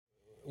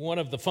one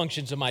of the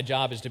functions of my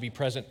job is to be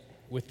present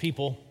with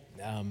people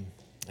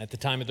at the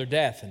time of their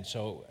death. And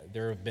so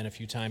there have been a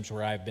few times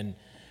where I've been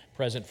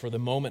present for the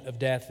moment of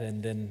death,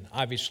 and then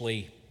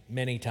obviously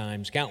many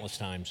times, countless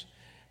times,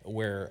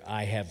 where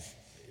I have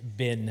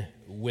been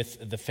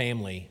with the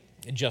family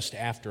just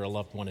after a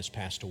loved one has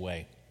passed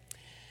away.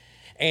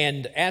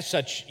 And as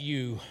such,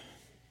 you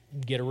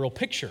get a real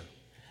picture,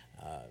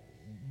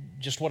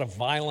 just what a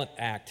violent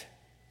act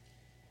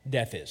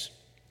death is.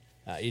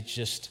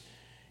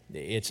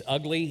 It's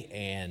ugly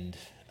and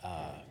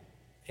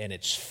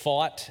it's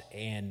fought.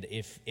 And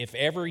if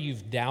ever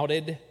you've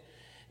doubted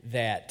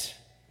that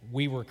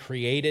we were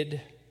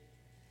created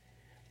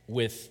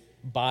with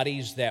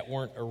bodies that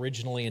weren't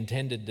originally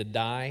intended to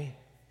die,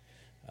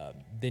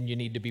 then you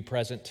need to be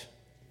present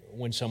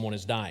when someone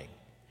is dying,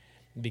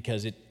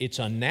 because it's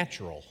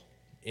unnatural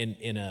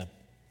in a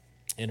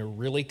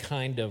really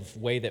kind of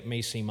way that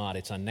may seem odd.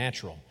 It's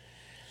unnatural.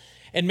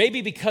 And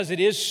maybe because it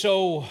is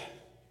so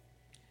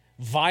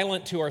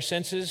violent to our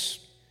senses,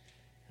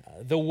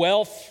 the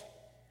wealth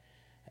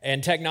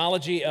and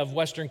technology of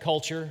Western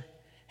culture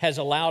has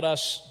allowed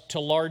us to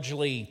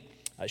largely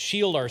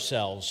shield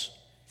ourselves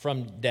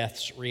from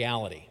death's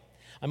reality.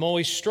 I'm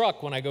always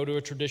struck when I go to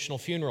a traditional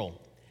funeral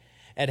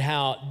at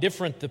how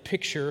different the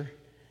picture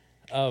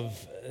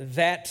of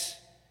that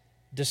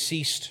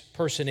deceased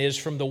person is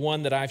from the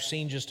one that I've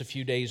seen just a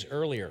few days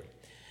earlier.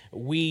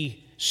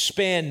 We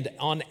spend,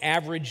 on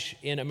average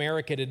in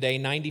America today,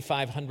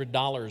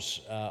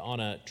 $9,500 on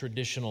a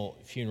traditional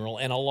funeral,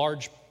 and a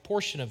large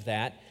portion of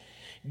that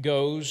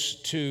goes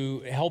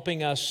to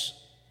helping us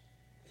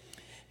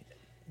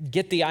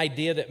get the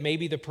idea that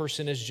maybe the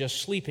person is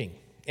just sleeping.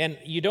 And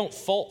you don't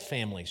fault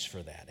families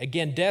for that.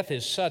 Again, death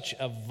is such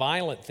a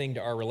violent thing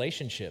to our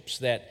relationships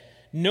that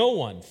no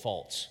one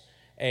faults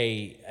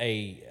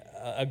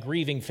a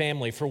grieving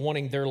family for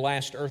wanting their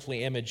last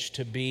earthly image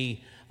to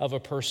be of a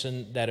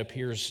person that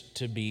appears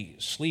to be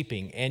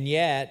sleeping. And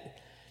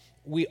yet,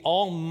 we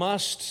all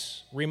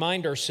must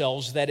remind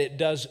ourselves that it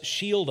does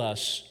shield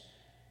us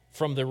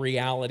from the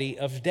reality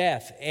of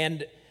death.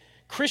 And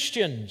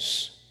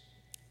Christians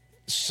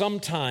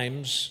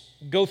sometimes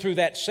go through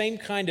that same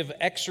kind of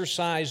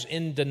exercise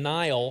in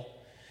denial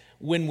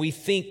when we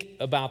think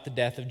about the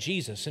death of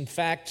Jesus. In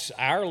fact,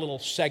 our little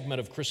segment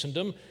of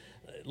Christendom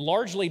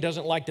largely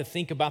doesn't like to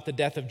think about the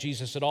death of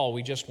Jesus at all.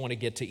 We just want to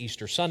get to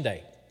Easter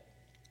Sunday.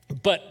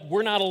 But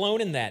we're not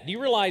alone in that. Do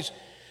you realize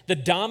the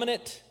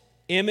dominant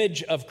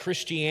image of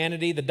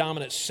Christianity, the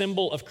dominant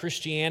symbol of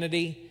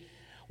Christianity,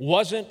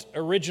 wasn't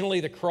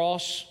originally the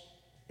cross?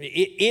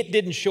 It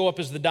didn't show up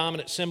as the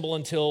dominant symbol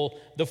until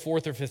the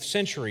 4th or 5th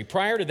century.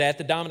 Prior to that,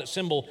 the dominant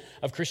symbol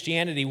of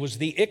Christianity was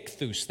the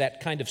ichthus, that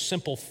kind of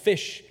simple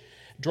fish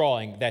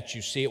drawing that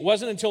you see. It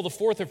wasn't until the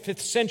 4th or 5th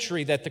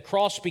century that the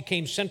cross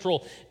became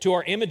central to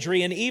our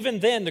imagery, and even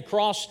then the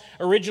cross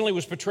originally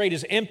was portrayed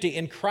as empty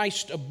and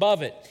Christ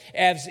above it,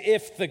 as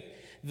if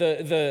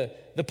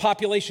the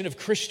population of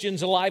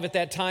Christians alive at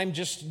that time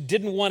just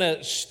didn't want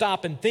to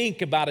stop and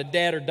think about a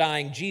dead or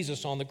dying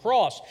Jesus on the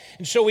cross.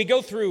 And so we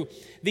go through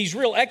these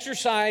real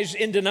exercise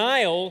in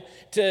denial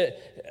to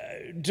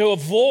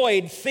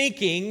avoid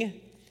thinking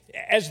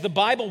as the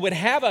Bible would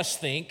have us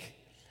think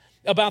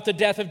about the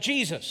death of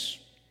Jesus.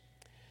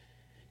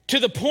 To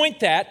the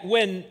point that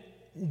when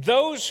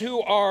those who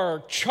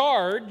are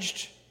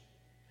charged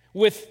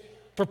with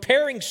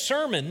preparing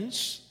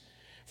sermons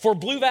for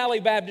Blue Valley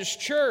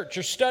Baptist Church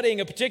are studying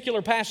a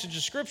particular passage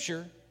of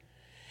Scripture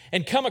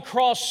and come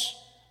across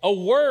a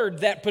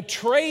word that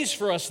portrays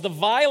for us the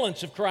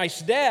violence of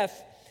Christ's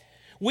death,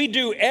 we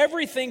do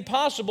everything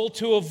possible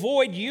to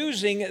avoid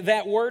using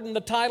that word in the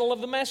title of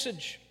the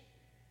message,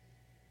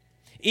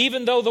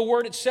 even though the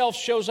word itself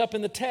shows up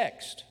in the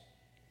text.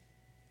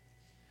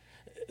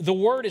 The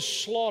word is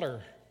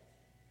slaughter.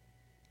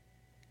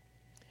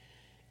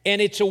 And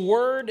it's a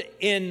word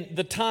in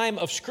the time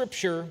of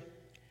Scripture,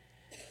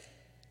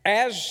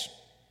 as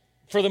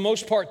for the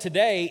most part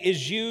today,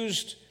 is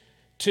used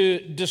to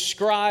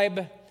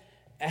describe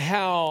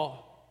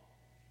how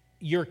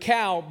your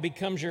cow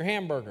becomes your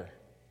hamburger,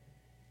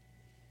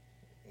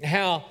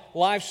 how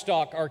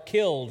livestock are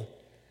killed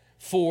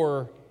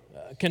for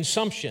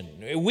consumption.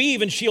 We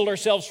even shield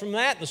ourselves from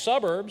that in the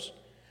suburbs.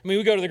 I mean,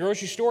 we go to the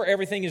grocery store,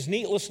 everything is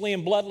needlessly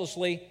and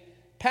bloodlessly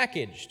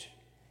packaged.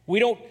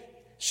 We don't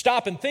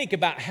stop and think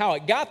about how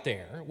it got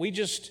there. We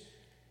just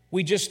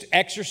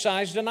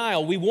exercise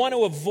denial. We want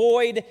to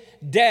avoid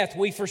death.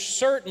 We for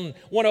certain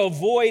want to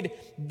avoid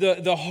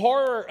the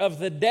horror of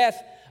the death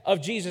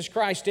of Jesus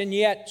Christ, and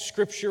yet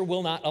Scripture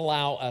will not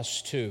allow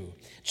us to.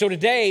 So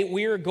today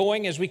we are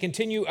going, as we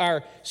continue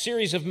our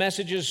series of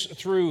messages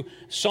through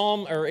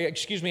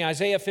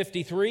Isaiah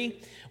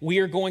 53, we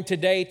are going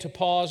today to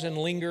pause and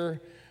linger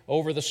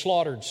over the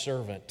slaughtered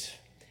servant,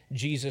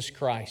 Jesus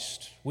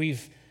Christ.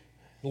 We've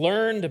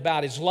learned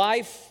about his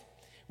life.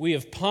 We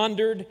have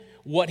pondered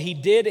what he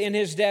did in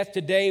his death.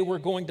 Today we're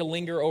going to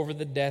linger over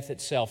the death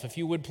itself. If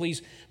you would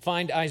please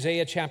find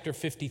Isaiah chapter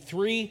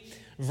 53,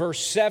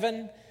 verse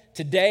 7.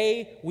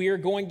 today we are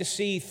going to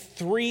see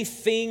three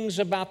things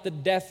about the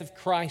death of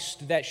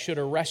Christ that should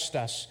arrest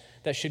us,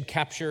 that should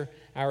capture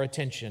our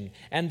attention.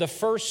 And the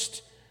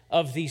first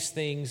of these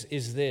things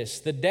is this: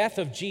 the death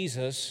of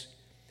Jesus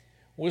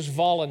was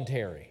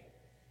voluntary.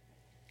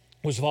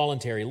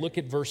 Look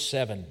at verse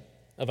 7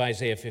 of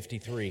Isaiah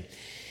 53.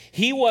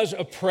 He was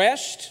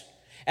oppressed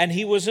and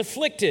he was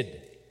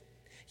afflicted,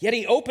 yet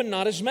he opened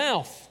not his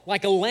mouth.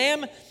 Like a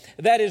lamb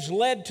that is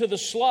led to the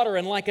slaughter,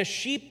 and like a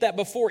sheep that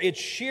before its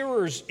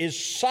shearers is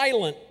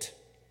silent,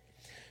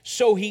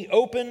 so he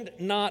opened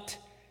not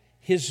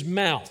his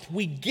mouth.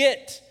 We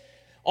get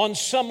on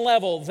some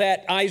level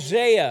that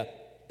Isaiah,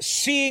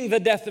 seeing the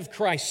death of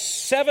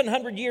Christ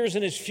 700 years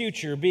in his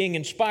future, being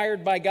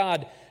inspired by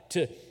God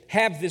to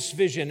have this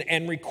vision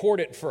and record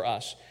it for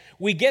us,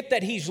 we get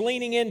that he's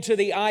leaning into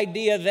the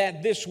idea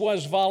that this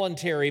was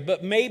voluntary,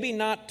 but maybe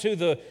not to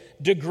the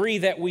degree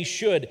that we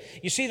should.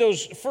 You see,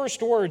 those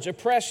first words,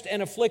 oppressed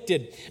and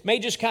afflicted, may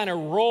just kind of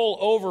roll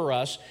over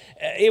us.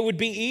 It would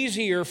be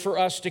easier for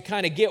us to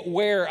kind of get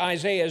where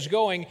Isaiah is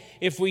going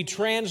if we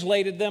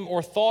translated them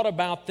or thought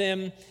about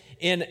them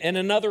in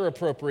another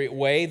appropriate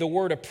way. The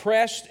word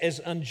oppressed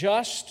is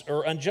unjust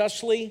or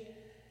unjustly,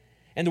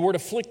 and the word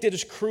afflicted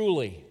is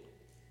cruelly.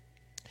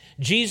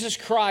 Jesus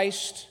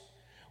Christ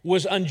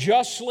was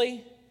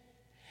unjustly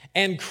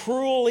and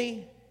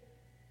cruelly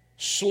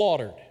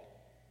slaughtered.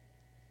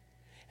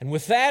 And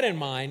with that in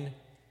mind,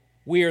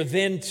 we are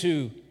then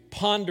to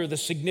ponder the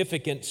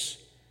significance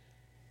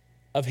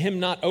of him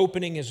not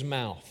opening his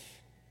mouth.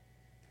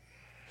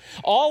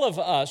 All of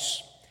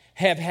us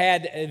have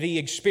had the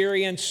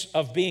experience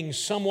of being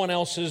someone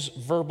else's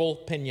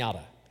verbal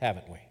piñata,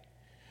 haven't we?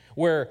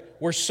 Where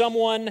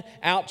someone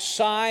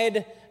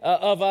outside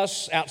of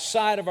us,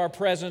 outside of our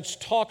presence,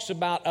 talks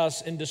about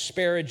us in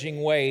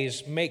disparaging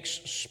ways, makes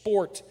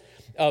sport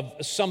of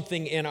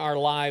something in our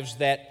lives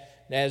that,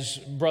 as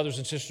brothers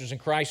and sisters in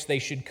Christ, they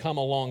should come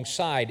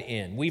alongside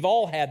in. We've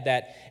all had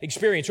that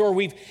experience, or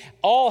we've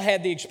all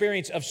had the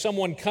experience of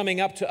someone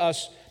coming up to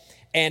us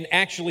and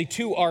actually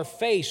to our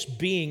face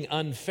being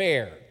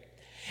unfair.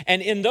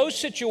 And in those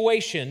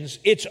situations,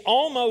 it's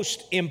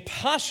almost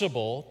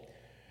impossible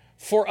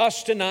for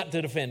us to not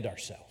defend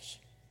ourselves.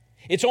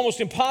 It's almost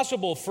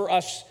impossible for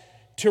us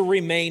to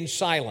remain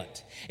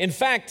silent. In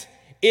fact,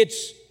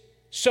 it's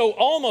so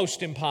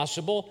almost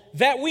impossible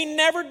that we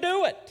never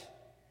do it.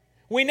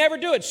 We never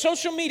do it.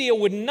 Social media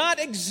would not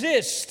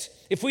exist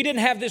if we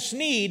didn't have this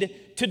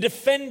need to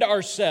defend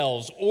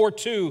ourselves or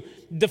to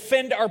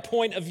defend our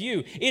point of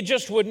view. It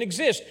just wouldn't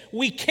exist.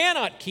 We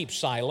cannot keep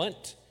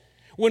silent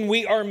when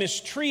we are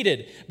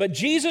mistreated. But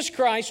Jesus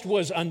Christ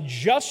was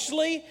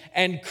unjustly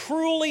and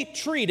cruelly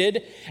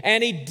treated,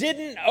 and he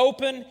didn't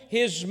open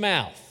his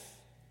mouth.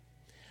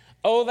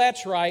 Oh,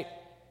 that's right.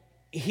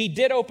 He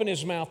did open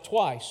his mouth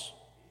twice.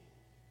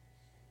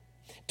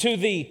 To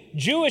the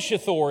Jewish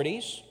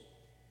authorities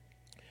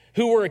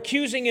who were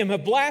accusing him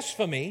of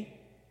blasphemy,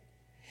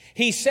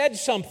 he said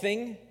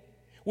something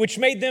which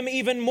made them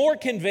even more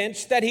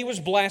convinced that he was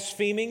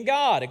blaspheming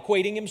God,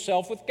 equating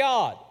himself with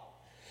God.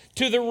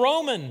 To the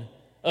Roman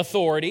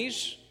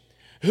authorities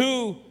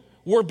who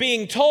were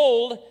being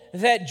told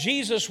that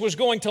Jesus was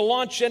going to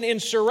launch an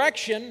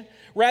insurrection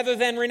rather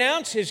than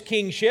renounce his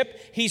kingship,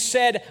 he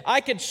said,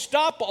 I could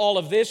stop all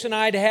of this and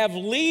I'd have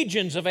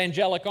legions of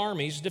angelic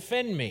armies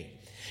defend me.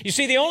 You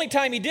see, the only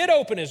time he did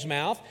open his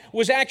mouth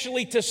was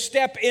actually to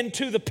step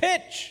into the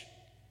pitch,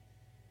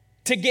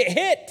 to get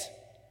hit,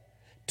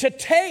 to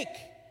take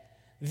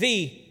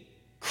the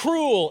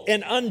cruel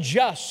and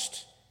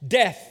unjust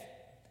death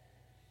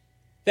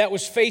that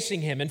was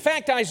facing him. In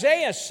fact,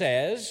 Isaiah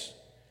says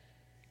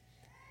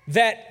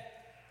that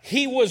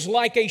he was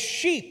like a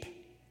sheep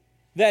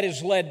that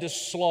is led to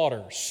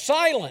slaughter,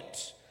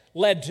 silent,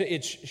 led to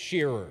its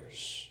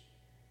shearers.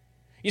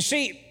 You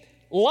see,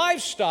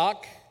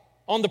 livestock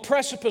on the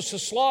precipice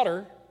of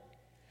slaughter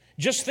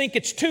just think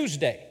it's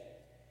Tuesday.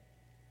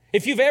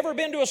 If you've ever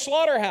been to a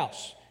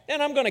slaughterhouse,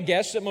 and I'm going to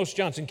guess that most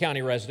Johnson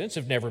County residents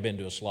have never been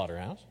to a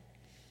slaughterhouse.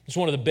 It's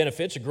one of the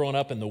benefits of growing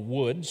up in the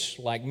woods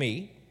like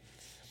me.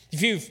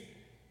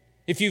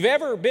 If you've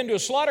ever been to a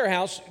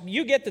slaughterhouse,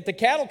 you get that the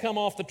cattle come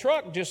off the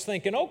truck just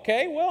thinking,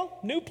 okay, well,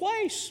 new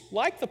place,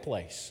 like the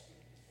place.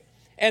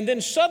 And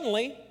then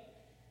suddenly,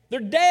 they're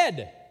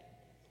dead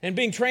and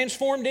being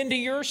transformed into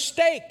your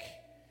steak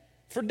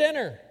for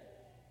dinner.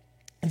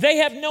 They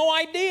have no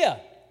idea.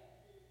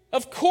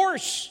 Of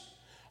course,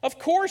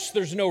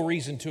 there's no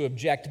reason to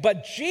object.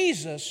 But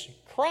Jesus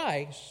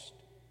Christ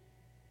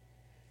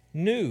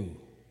knew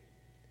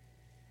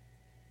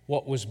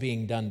what was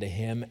being done to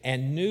him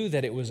and knew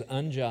that it was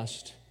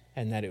unjust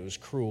and that it was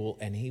cruel,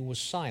 and he was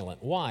silent.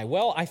 Why?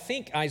 Well, I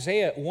think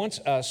Isaiah wants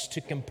us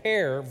to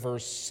compare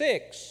verse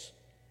 6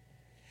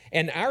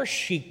 and our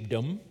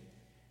sheepdom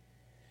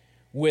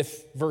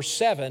with verse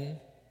 7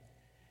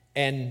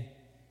 and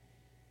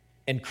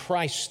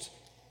Christ's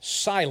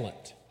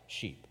silent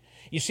sheep.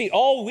 You see,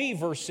 all we,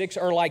 verse 6,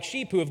 are like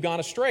sheep who have gone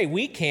astray.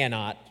 We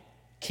cannot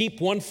keep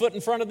one foot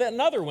in front of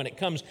another when it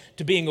comes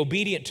to being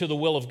obedient to the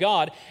will of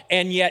God.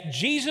 And yet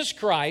Jesus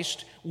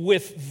Christ,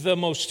 with the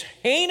most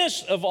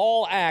heinous of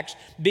all acts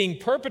being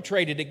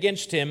perpetrated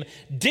against him,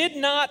 did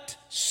not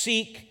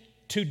seek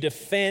to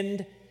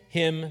defend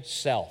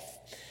himself,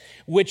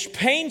 which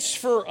paints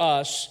for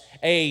us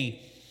a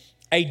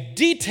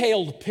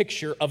detailed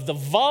picture of the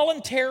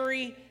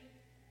voluntary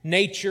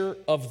nature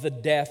of the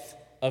death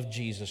of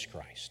Jesus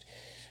Christ.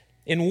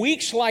 In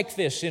weeks like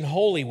this, in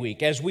Holy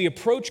Week, as we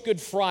approach Good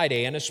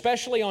Friday, and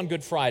especially on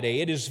Good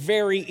Friday, it is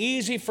very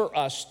easy for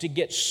us to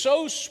get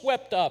so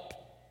swept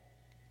up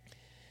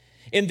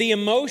in the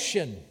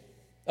emotion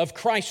of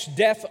Christ's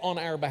death on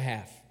our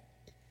behalf,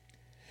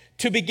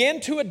 to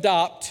begin to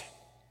adopt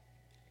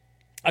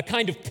a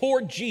kind of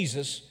poor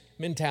Jesus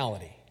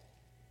mentality.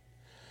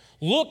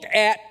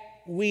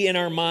 We in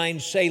our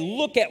minds say,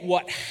 look at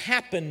what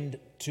happened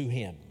to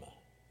him.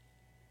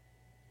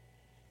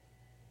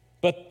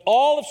 But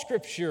all of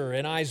Scripture,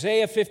 and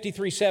Isaiah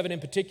 53:7 in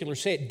particular,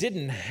 say it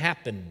didn't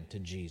happen to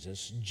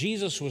Jesus.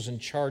 Jesus was in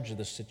charge of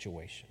the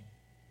situation.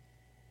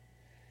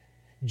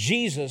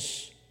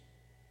 Jesus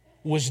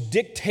was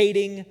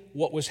dictating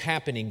what was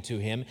happening to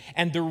him,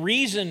 and the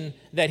reason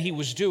that he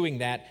was doing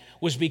that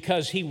was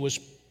because he was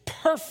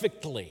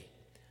perfectly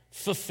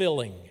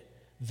fulfilling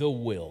the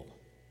will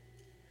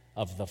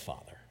of the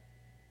Father.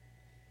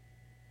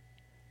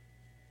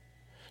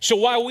 So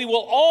while we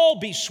will all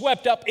be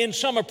swept up in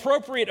some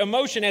appropriate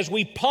emotion as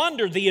we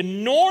ponder the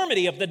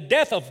enormity of the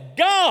death of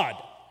God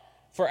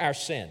for our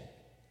sin,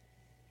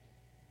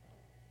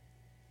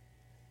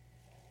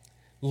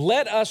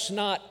 let us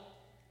not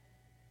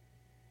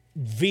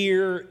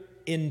veer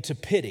into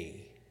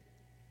pity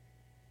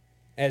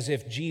as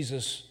if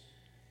Jesus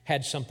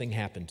had something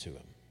happen to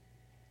him.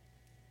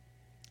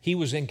 He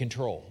was in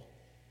control.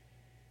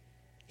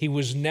 He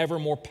was never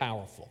more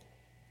powerful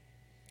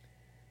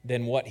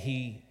than what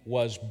he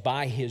was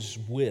by his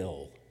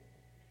will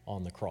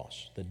on the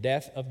cross. The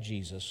death of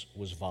Jesus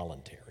was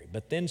voluntary.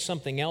 But then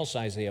something else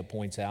Isaiah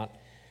points out,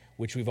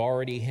 which we've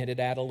already hinted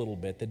at a little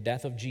bit, the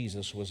death of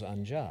Jesus was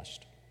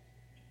unjust.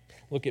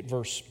 Look at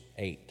verse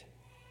 8.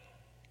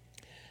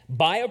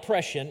 By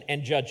oppression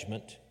and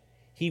judgment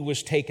he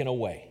was taken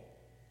away.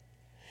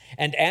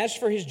 And as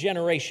for his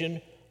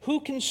generation, who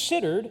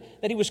considered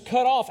that he was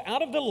cut off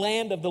out of the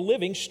land of the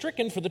living,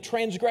 stricken for the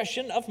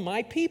transgression of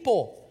my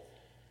people?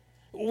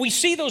 We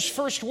see those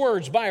first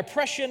words, by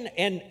oppression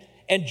and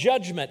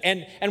judgment,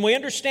 and we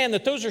understand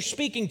that those are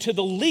speaking to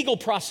the legal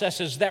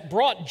processes that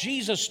brought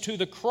Jesus to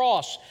the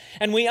cross.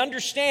 And we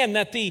understand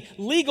that the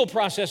legal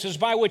processes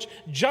by which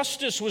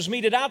justice was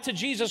meted out to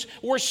Jesus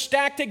were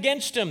stacked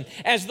against him,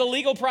 as the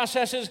legal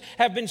processes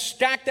have been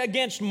stacked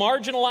against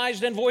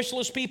marginalized and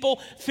voiceless people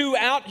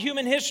throughout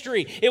human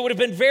history. It would have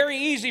been very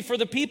easy for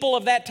the people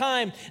of that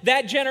time,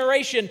 that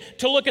generation,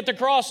 to look at the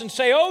cross and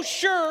say, oh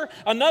sure,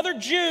 another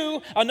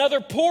Jew,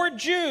 another poor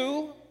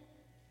Jew,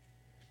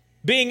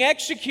 being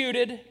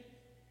executed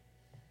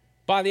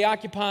by the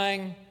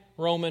occupying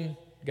Roman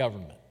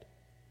government.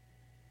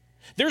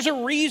 There's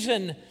a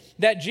reason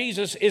that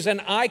Jesus is an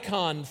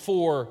icon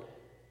for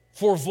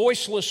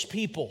voiceless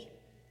people.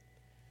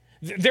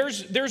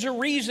 There's a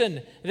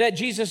reason that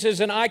Jesus is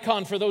an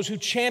icon for those who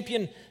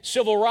champion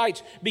civil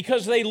rights,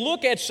 because they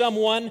look at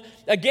someone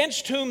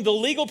against whom the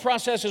legal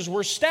processes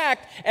were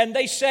stacked and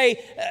they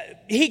say,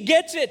 he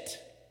gets it.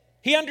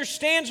 He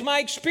understands my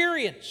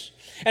experience.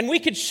 And we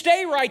could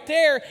stay right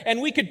there and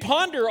we could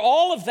ponder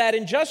all of that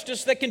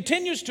injustice that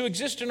continues to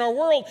exist in our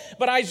world.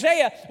 But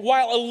Isaiah,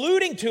 while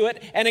alluding to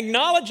it and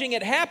acknowledging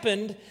it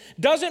happened,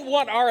 doesn't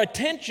want our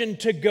attention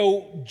to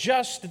go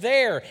just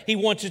there. He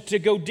wants it to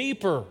go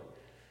deeper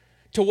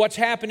to what's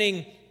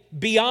happening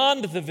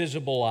beyond the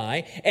visible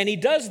eye. And he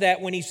does that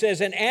when he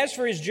says, and as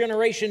for his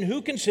generation,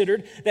 who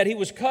considered that he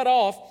was cut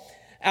off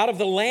out of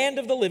the land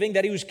of the living,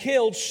 that he was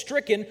killed,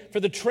 stricken for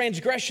the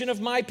transgression of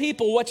my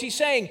people. What's he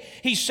saying?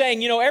 He's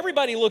saying,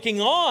 everybody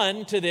looking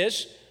on to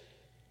this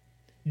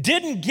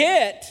didn't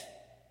get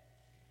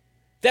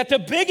that the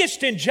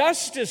biggest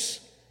injustice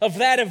of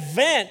that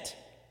event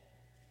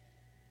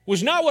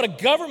was not what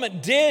a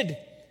government did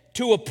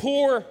to a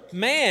poor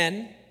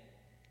man.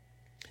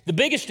 The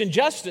biggest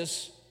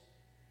injustice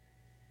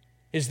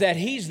is that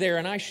he's there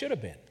and I should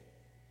have been.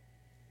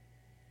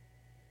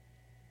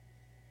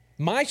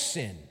 My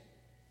sin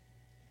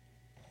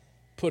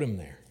put him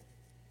there.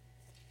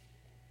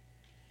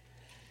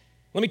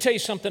 Let me tell you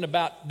something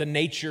about the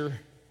nature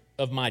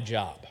of my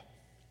job.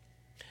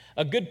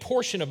 A good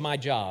portion of my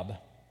job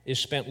is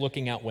spent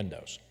looking out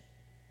windows,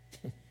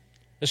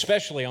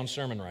 especially on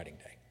sermon writing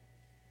day.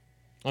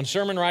 On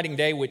sermon writing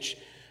day, which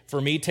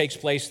for me takes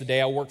place the day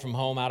I work from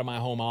home out of my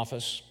home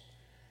office,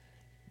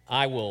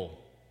 I will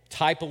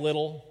type a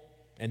little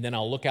and then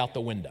I'll look out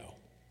the window,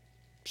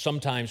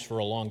 sometimes for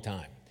a long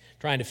time,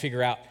 trying to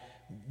figure out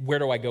where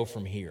do I go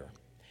from here.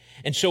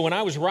 And so when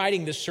I was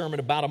writing this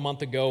sermon about a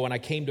month ago and I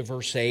came to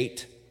verse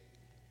 8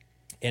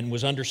 and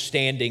was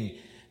understanding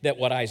that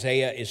what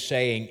Isaiah is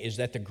saying is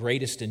that the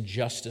greatest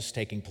injustice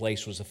taking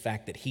place was the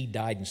fact that he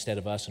died instead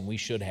of us and we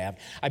should have,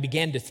 I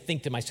began to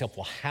think to myself,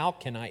 well, how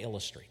can I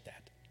illustrate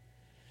that?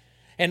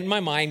 And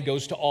my mind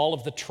goes to all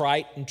of the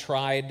trite and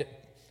tried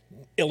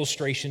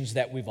illustrations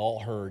that we've all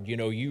heard. You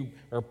know, you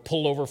are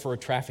pulled over for a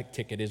traffic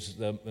ticket is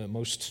the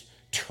most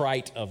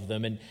trite of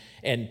them.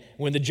 And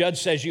when the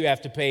judge says you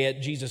have to pay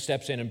it, Jesus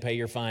steps in and pay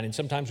your fine. And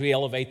sometimes we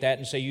elevate that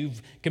and say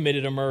you've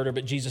committed a murder,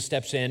 but Jesus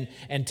steps in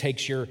and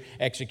takes your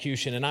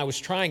execution. And I was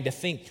trying to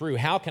think through,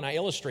 how can I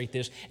illustrate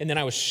this? And then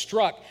I was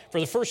struck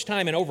for the first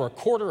time in over a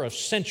quarter of a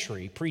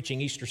century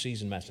preaching Easter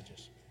season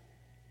messages.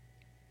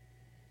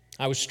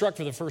 I was struck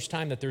for the first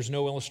time that there's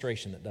no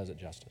illustration that does it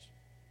justice.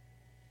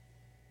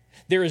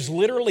 There is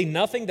literally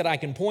nothing that I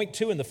can point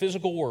to in the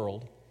physical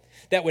world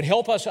that would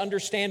help us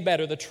understand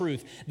better the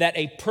truth that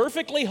a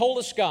perfectly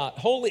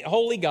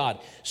holy God,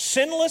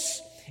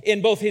 sinless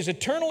in both his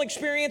eternal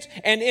experience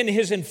and in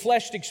his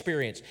enfleshed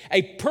experience,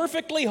 a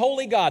perfectly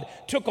holy God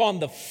took on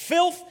the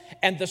filth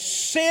and the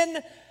sin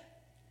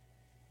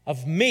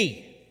of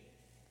me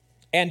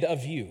and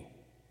of you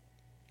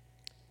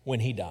when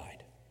he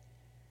died.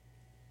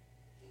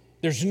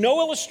 There's no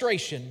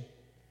illustration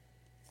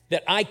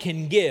that I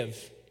can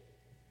give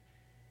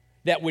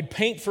that would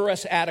paint for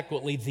us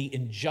adequately the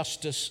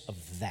injustice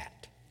of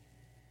that.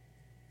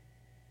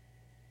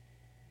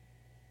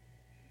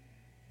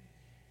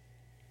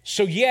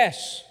 So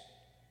yes,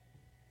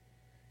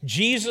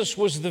 Jesus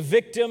was the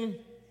victim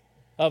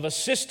of a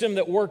system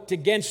that worked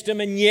against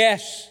him, and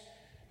yes,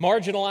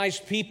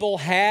 marginalized people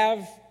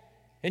have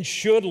and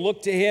should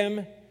look to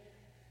him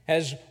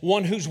as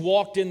one who's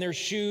walked in their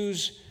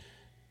shoes.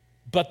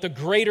 But the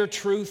greater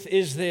truth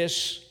is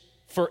this: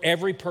 for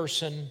every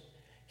person,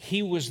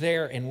 he was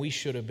there and we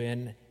should have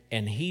been,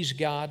 and he's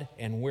God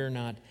and we're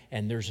not,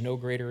 and there's no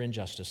greater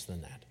injustice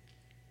than that.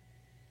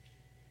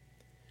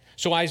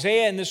 So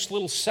Isaiah in this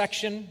little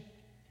section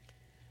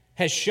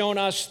has shown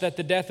us that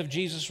the death of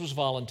Jesus was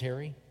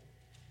voluntary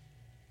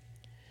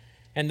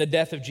and the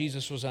death of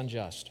Jesus was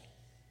unjust.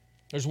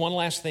 There's one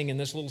last thing in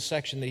this little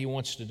section that he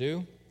wants to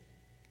do.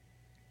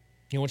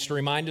 He wants to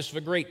remind us of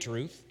a great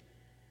truth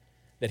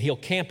that he'll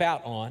camp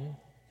out on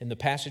in the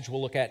passage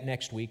we'll look at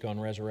next week on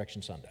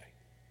Resurrection Sunday.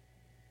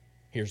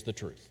 Here's the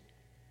truth.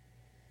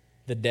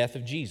 The death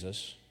of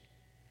Jesus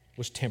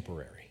was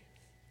temporary.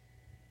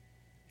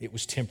 It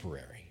was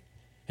temporary.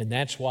 And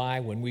that's why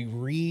when we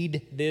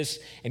read this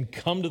and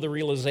come to the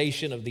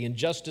realization of the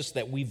injustice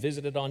that we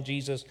visited on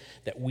Jesus,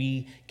 that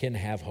we can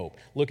have hope.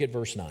 Look at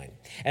verse 9.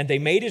 And they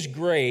made his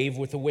grave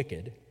with the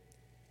wicked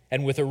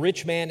and with a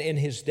rich man in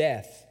his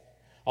death,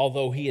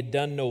 although he had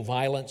done no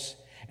violence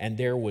and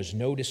there was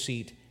no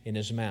deceit in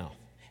his mouth.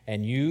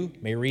 And you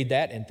may read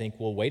that and think,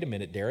 well, wait a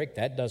minute, Derrick,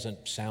 that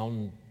doesn't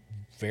sound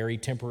very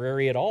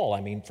temporary at all.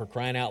 I mean, for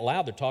crying out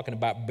loud, they're talking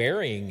about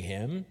burying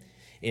him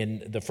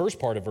in the first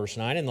part of verse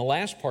 9. In the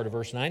last part of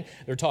verse 9,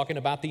 they're talking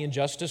about the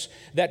injustice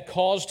that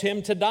caused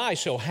him to die.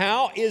 So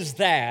how is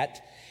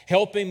that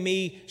helping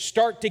me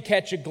start to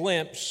catch a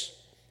glimpse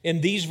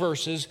in these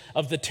verses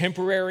of the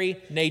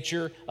temporary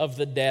nature of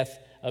the death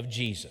of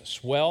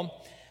Jesus? Well,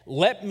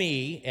 let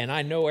me, and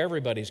I know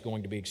everybody's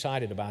going to be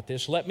excited about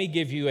this, let me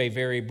give you a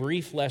very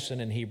brief lesson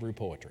in Hebrew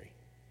poetry.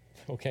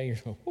 Okay, you're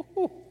going,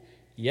 woo-hoo,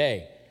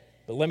 yay.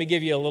 But let me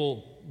give you a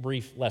little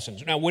brief lesson.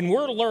 Now, when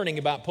we're learning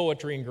about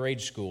poetry in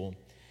grade school,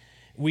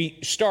 we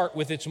start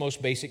with its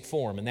most basic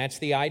form, and that's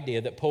the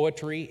idea that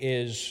poetry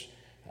is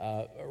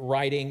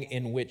writing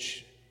in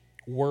which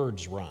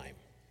words rhyme,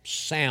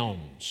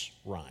 sounds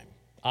rhyme.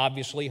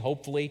 Obviously,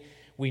 hopefully,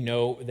 we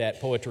know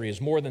that poetry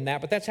is more than that,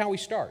 but that's how we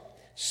start.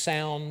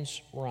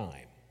 Sounds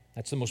rhyme.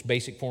 That's the most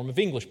basic form of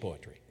English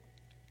poetry.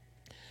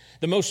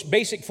 The most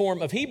basic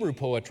form of Hebrew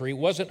poetry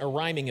wasn't a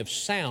rhyming of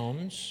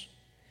sounds,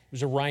 it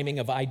was a rhyming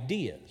of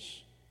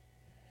ideas.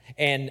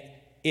 And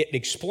it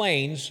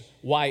explains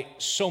why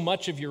so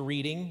much of your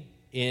reading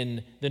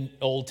in the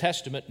Old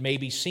Testament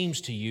maybe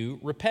seems to you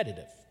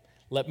repetitive.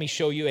 Let me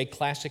show you a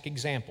classic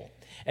example.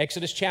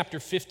 Exodus chapter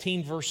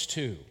 15, verse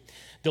 2.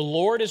 The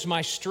Lord is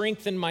my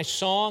strength and my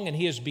song, and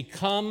he has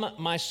become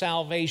my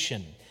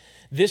salvation.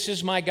 This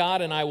is my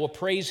God, and I will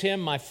praise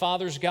him, my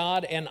father's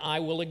God, and I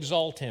will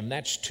exalt him.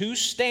 That's two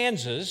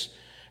stanzas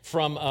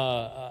from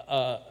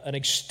an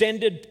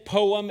extended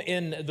poem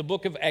in the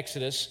book of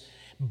Exodus,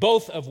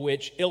 both of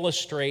which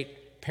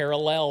illustrate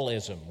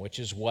parallelism, which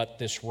is what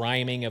this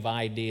rhyming of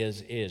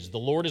ideas is. The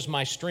Lord is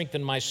my strength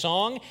and my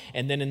song,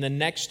 and then in the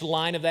next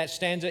line of that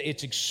stanza,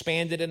 it's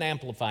expanded and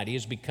amplified. He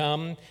has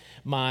become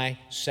my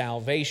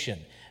salvation.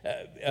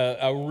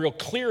 A real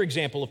clear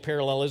example of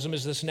parallelism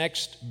is this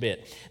next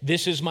bit.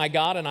 This is my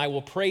God, and I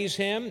will praise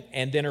him,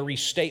 and then a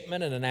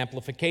restatement and an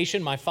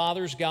amplification. My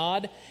Father's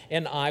God,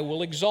 and I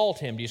will exalt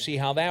him. Do you see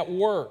how that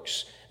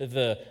works?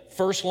 The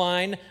first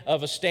line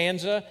of a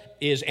stanza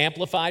is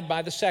amplified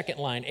by the second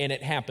line, and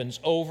it happens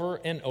over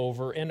and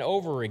over and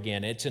over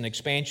again. It's an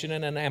expansion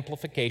and an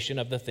amplification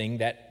of the thing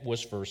that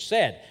was first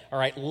said. All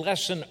right,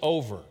 lesson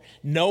over.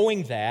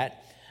 Knowing that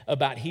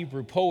about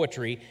Hebrew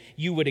poetry,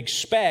 you would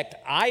expect,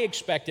 I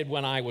expected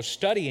when I was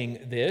studying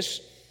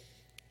this,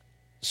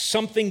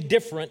 something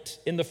different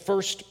in the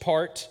first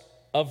part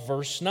of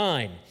verse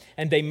 9.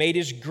 And they made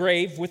his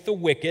grave with the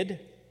wicked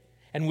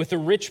and with the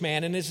rich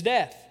man in his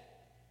death.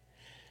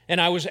 And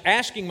I was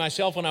asking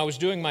myself when I was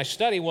doing my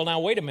study, well, now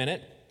wait a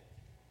minute.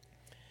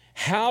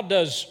 How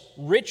does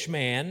rich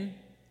man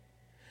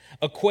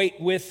equate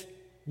with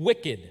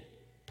wicked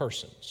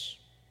persons?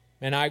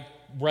 And I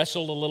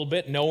wrestled a little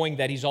bit, knowing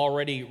that he's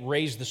already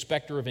raised the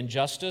specter of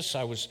injustice.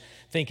 I was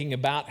thinking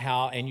about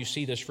how, and you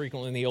see this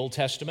frequently in the Old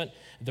Testament,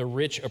 the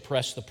rich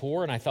oppress the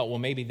poor, and I thought, well,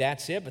 maybe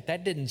that's it, but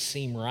that didn't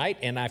seem right,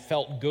 and I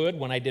felt good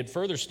when I did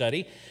further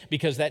study,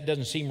 because that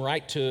doesn't seem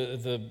right to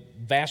the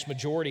vast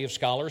majority of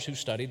scholars who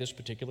study this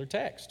particular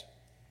text.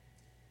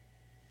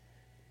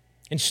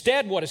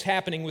 Instead, what is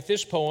happening with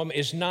this poem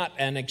is not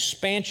an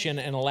expansion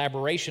and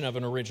elaboration of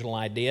an original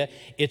idea,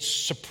 it's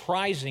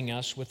surprising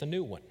us with a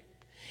new one.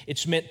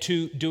 It's meant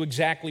to do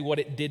exactly what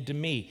it did to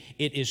me.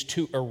 It is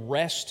to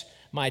arrest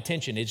my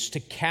attention. It's to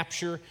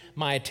capture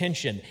my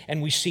attention.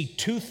 And we see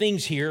two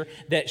things here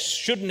that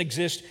shouldn't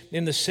exist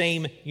in the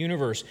same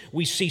universe.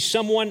 We see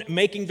someone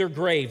making their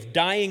grave,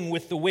 dying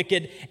with the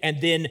wicked,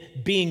 and then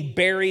being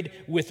buried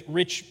with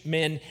rich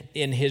men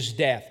in his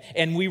death.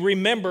 And we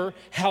remember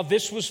how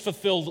this was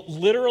fulfilled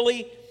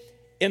literally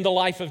in the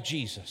life of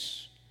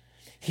Jesus.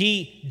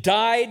 He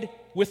died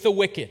with the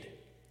wicked,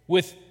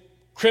 with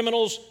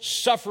criminals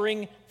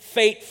suffering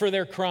fate for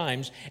their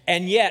crimes,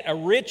 and yet a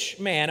rich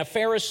man, a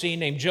Pharisee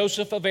named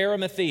Joseph of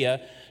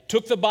Arimathea,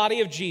 took the body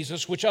of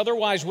Jesus, which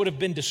otherwise would have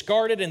been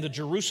discarded in the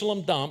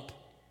Jerusalem dump,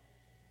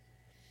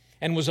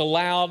 and was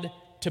allowed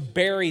to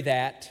bury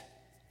that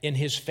in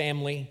his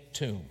family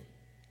tomb.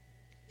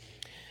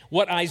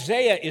 What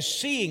Isaiah is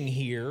seeing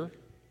here,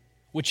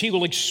 which he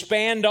will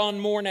expand on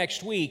more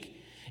next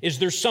week, is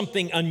there's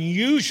something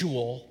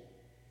unusual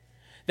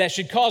that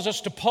should cause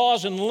us to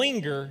pause and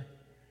linger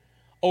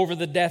over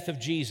the death of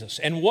Jesus.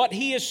 And what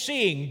he is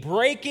seeing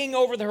breaking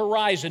over the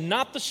horizon,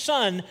 not the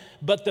sun,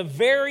 but the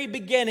very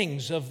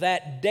beginnings of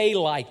that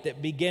daylight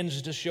that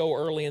begins to show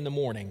early in the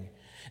morning,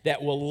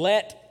 that will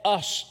let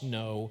us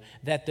know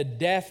that the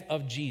death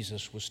of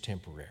Jesus was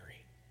temporary.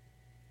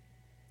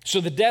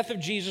 So the death of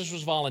Jesus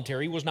was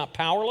voluntary. He was not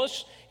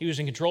powerless. He was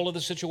in control of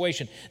the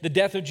situation. The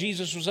death of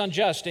Jesus was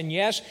unjust. And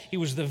yes, he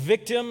was the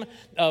victim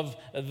of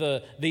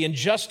the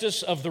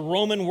injustice of the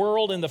Roman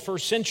world in the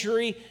first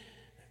century.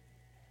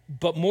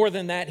 But more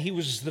than that, he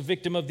was the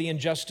victim of the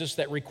injustice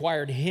that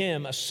required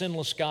him, a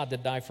sinless God, to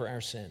die for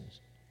our sins.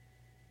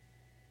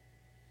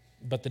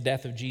 But the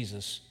death of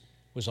Jesus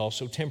was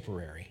also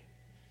temporary,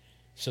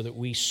 so that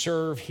we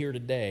serve here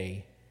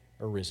today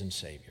a risen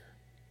Savior.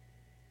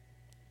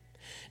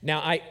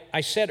 Now,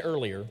 I said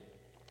earlier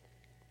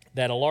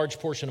that a large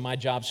portion of my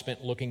job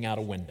spent looking out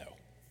a window.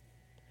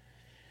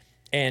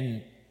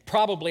 And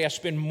probably I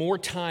spend more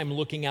time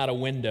looking out a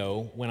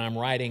window when I'm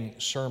writing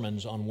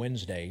sermons on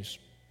Wednesdays,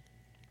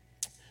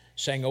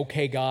 saying,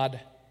 okay, God,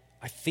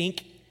 I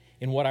think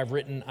in what I've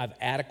written, I've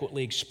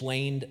adequately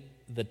explained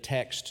the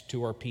text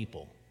to our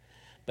people.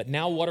 But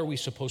now what are we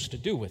supposed to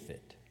do with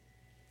it?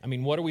 I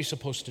mean, what are we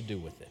supposed to do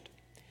with it?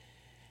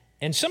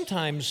 And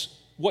sometimes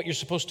what you're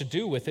supposed to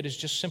do with it is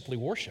just simply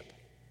worship.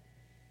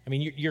 I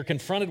mean, you're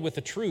confronted with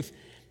the truth,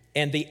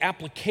 and the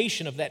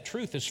application of that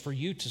truth is for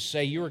you to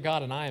say, you are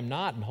God and I am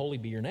not, and holy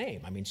be your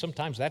name. I mean,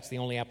 sometimes that's the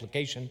only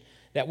application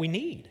that we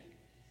need.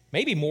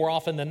 Maybe more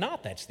often than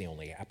not, that's the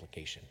only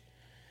application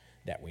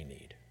that we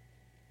need.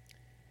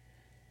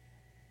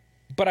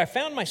 But I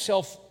found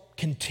myself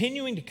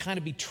continuing to kind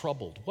of be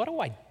troubled. What do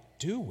I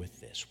do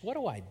with this? What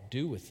do I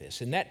do with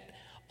this? And that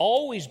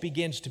always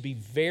begins to be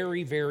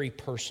very, very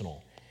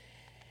personal.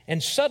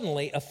 And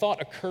suddenly a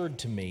thought occurred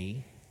to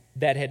me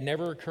that had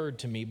never occurred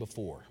to me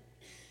before.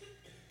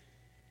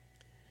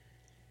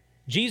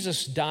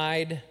 Jesus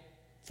died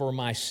for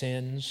my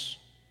sins,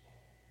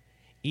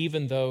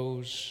 even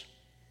those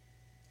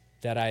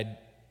that I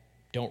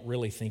don't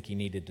really think he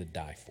needed to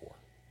die for.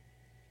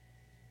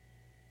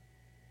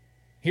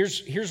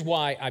 Here's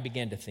why I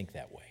began to think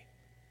that way.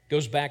 It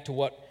goes back to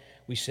what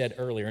we said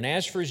earlier. And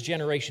as for his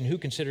generation, who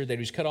considered that he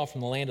was cut off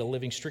from the land of the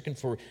living, stricken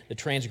for the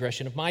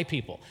transgression of my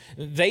people?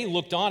 They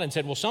looked on and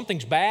said, well,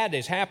 something's bad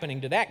is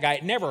happening to that guy.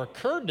 It never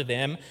occurred to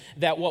them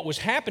that what was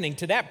happening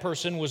to that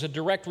person was a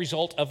direct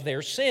result of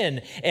their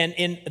sin. And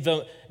in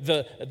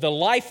the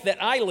life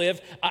that I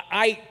live,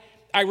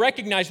 I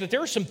recognize that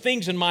there are some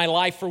things in my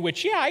life for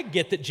which, yeah, I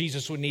get that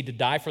Jesus would need to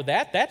die for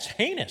that. That's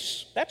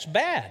heinous. That's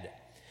bad.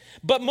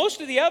 But most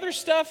of the other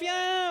stuff,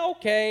 yeah,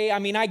 okay. I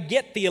mean, I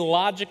get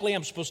theologically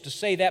I'm supposed to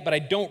say that, but I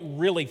don't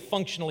really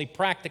functionally,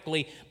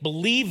 practically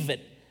believe it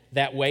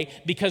that way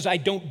because I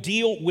don't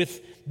deal with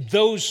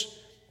those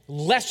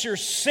lesser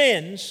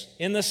sins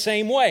in the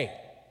same way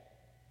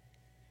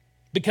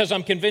because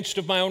I'm convinced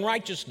of my own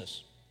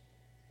righteousness.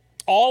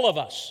 All of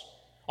us,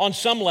 on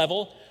some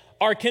level,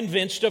 are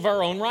convinced of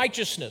our own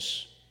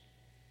righteousness.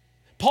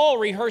 Paul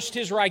rehearsed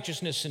his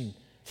righteousness in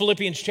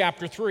Philippians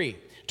chapter 3.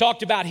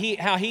 Talked about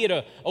how he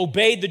had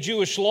obeyed the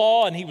Jewish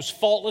law and he was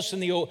faultless in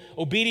the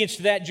obedience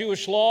to that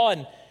Jewish law.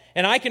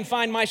 And I can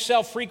find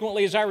myself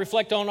frequently as I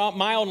reflect on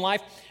my own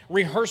life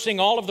rehearsing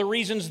all of the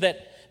reasons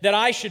that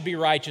I should be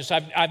righteous.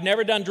 I've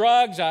never done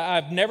drugs.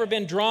 I've never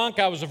been drunk.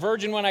 I was a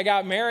virgin when I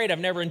got married. I've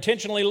never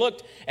intentionally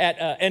looked at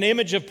an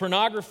image of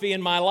pornography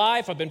in my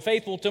life. I've been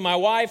faithful to my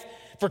wife.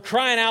 For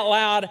crying out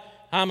loud,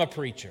 I'm a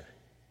preacher.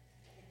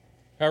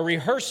 A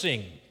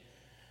rehearsing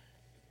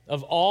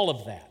of all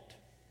of that.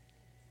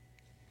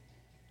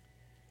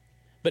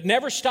 But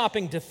never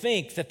stopping to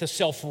think that the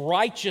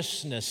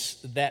self-righteousness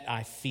that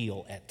I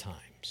feel at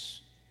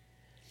times,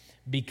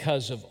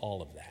 because of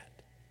all of that,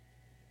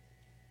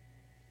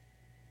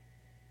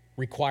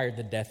 required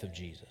the death of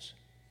Jesus.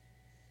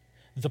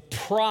 The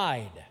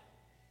pride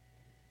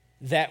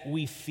that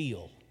we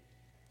feel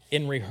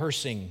in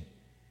rehearsing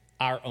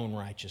our own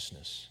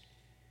righteousness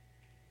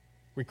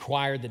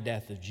required the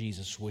death of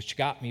Jesus, which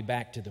got me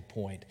back to the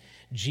point.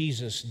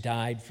 Jesus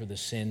died for the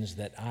sins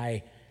that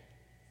I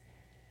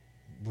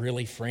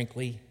really,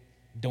 frankly,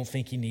 don't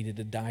think he needed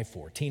to die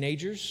for.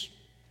 Teenagers,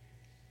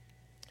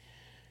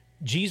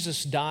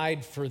 Jesus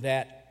died for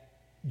that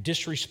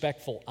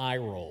disrespectful eye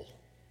roll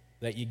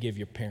that you give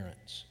your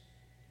parents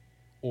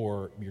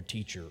or your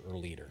teacher or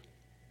leader.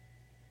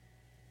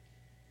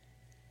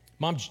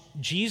 Mom,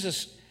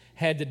 Jesus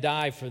had to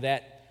die for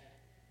that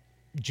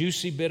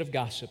juicy bit of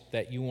gossip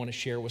that you want to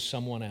share with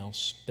someone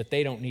else that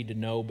they don't need to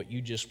know, but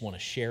you just want to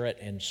share it,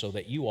 and so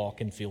that you all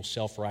can feel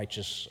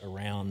self-righteous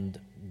around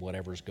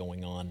whatever's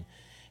going on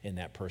in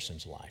that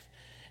person's life.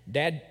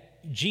 Dad,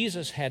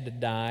 Jesus had to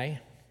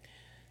die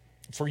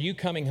for you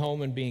coming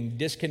home and being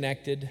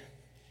disconnected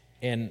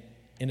and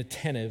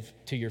inattentive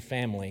to your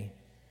family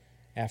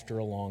after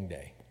a long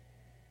day.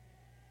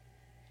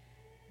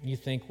 You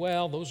think,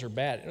 well, those are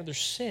bad. No, there's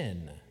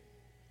sin.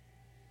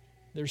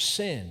 There's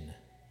sin.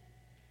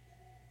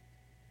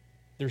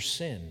 There's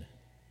sin.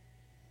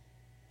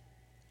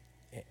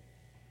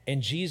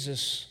 And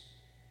Jesus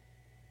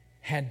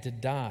had to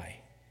die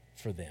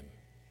for them.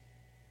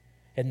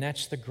 And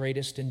that's the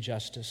greatest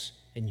injustice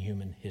in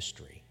human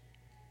history.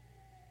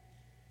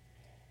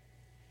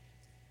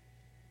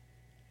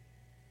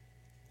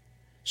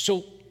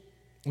 So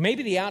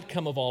maybe the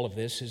outcome of all of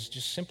this is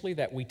just simply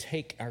that we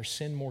take our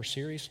sin more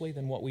seriously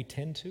than what we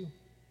tend to.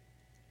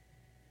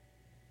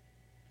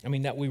 I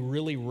mean, that we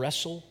really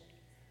wrestle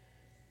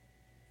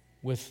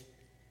with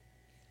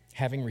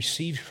having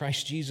received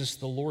Christ Jesus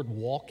the Lord,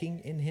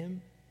 walking in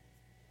him.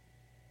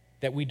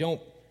 That we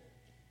don't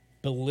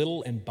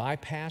belittle and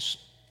bypass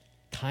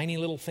tiny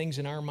little things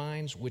in our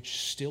minds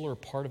which still are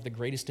part of the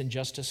greatest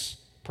injustice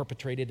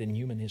perpetrated in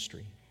human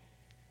history,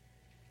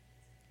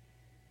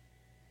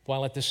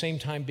 while at the same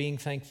time being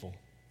thankful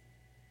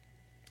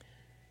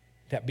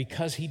that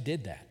because he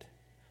did that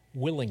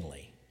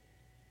willingly,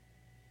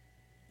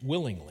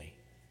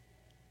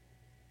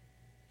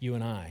 you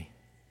and I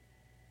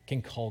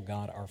can call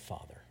God our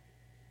Father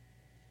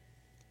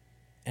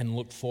and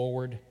look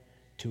forward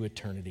to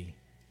eternity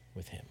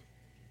with him.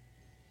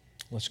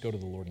 Let's go to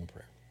the Lord in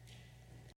prayer.